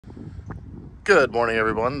Good morning,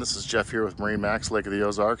 everyone. This is Jeff here with MarineMax, Lake of the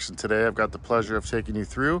Ozarks, and today I've got the pleasure of taking you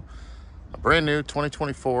through a brand new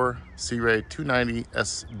 2024 Sea Ray 290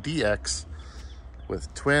 SDX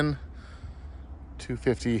with twin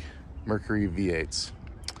 250 Mercury V8s.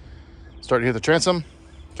 Starting here at the transom,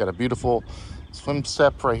 got a beautiful swim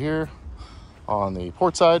step right here on the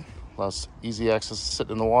port side. Allows easy access to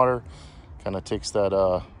sit in the water. Kind of takes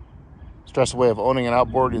that stress away of owning an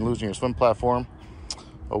outboard and losing your swim platform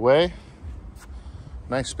away.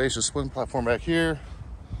 Nice spacious swim platform back here.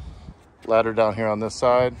 Ladder down here on this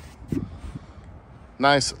side.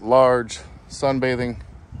 Nice large sunbathing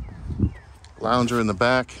lounger in the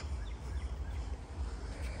back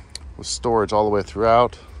with storage all the way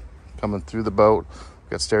throughout. Coming through the boat, we've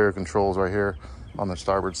got stereo controls right here on the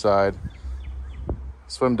starboard side.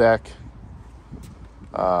 Swim deck,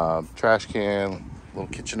 trash can, little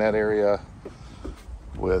kitchenette area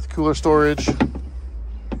with cooler storage,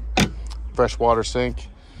 freshwater sink,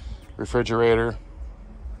 refrigerator.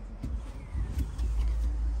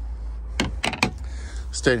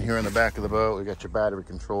 Staying here in the back of the boat, we got your battery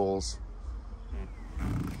controls,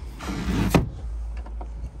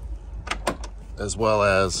 as well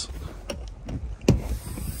as a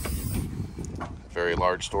very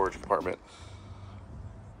large storage compartment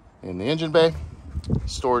in the engine bay.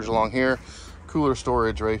 Storage along here, cooler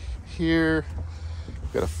storage right here.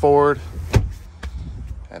 We've got a forward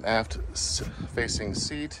and aft facing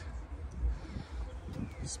seat,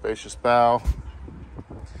 spacious bow.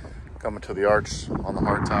 Coming to the arch on the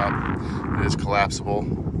hardtop, it is collapsible.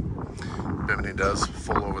 Bimini does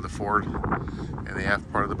full over the forward and the aft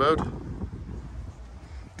part of the boat.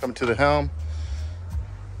 Coming to the helm,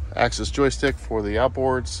 axis joystick for the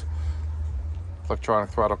outboards, electronic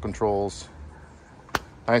throttle controls,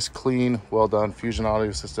 nice clean, well done fusion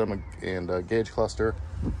audio system and gauge cluster.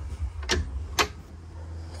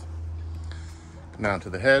 Down to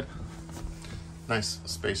the head, nice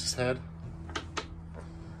spacious head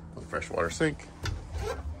with a freshwater sink.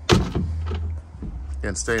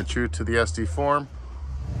 Again, staying true to the SD form.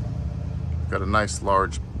 Got a nice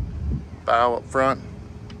large bow up front,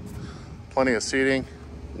 plenty of seating,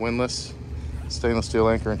 windlass, stainless steel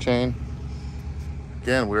anchor and chain.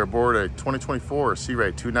 Again, we're aboard a 2024 Sea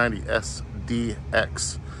Ray 290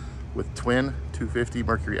 SDX with twin 250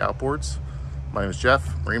 Mercury outboards. My name is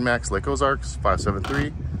Jeff, MarineMax, Lake Ozarks,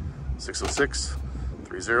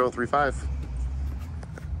 573-606-3035.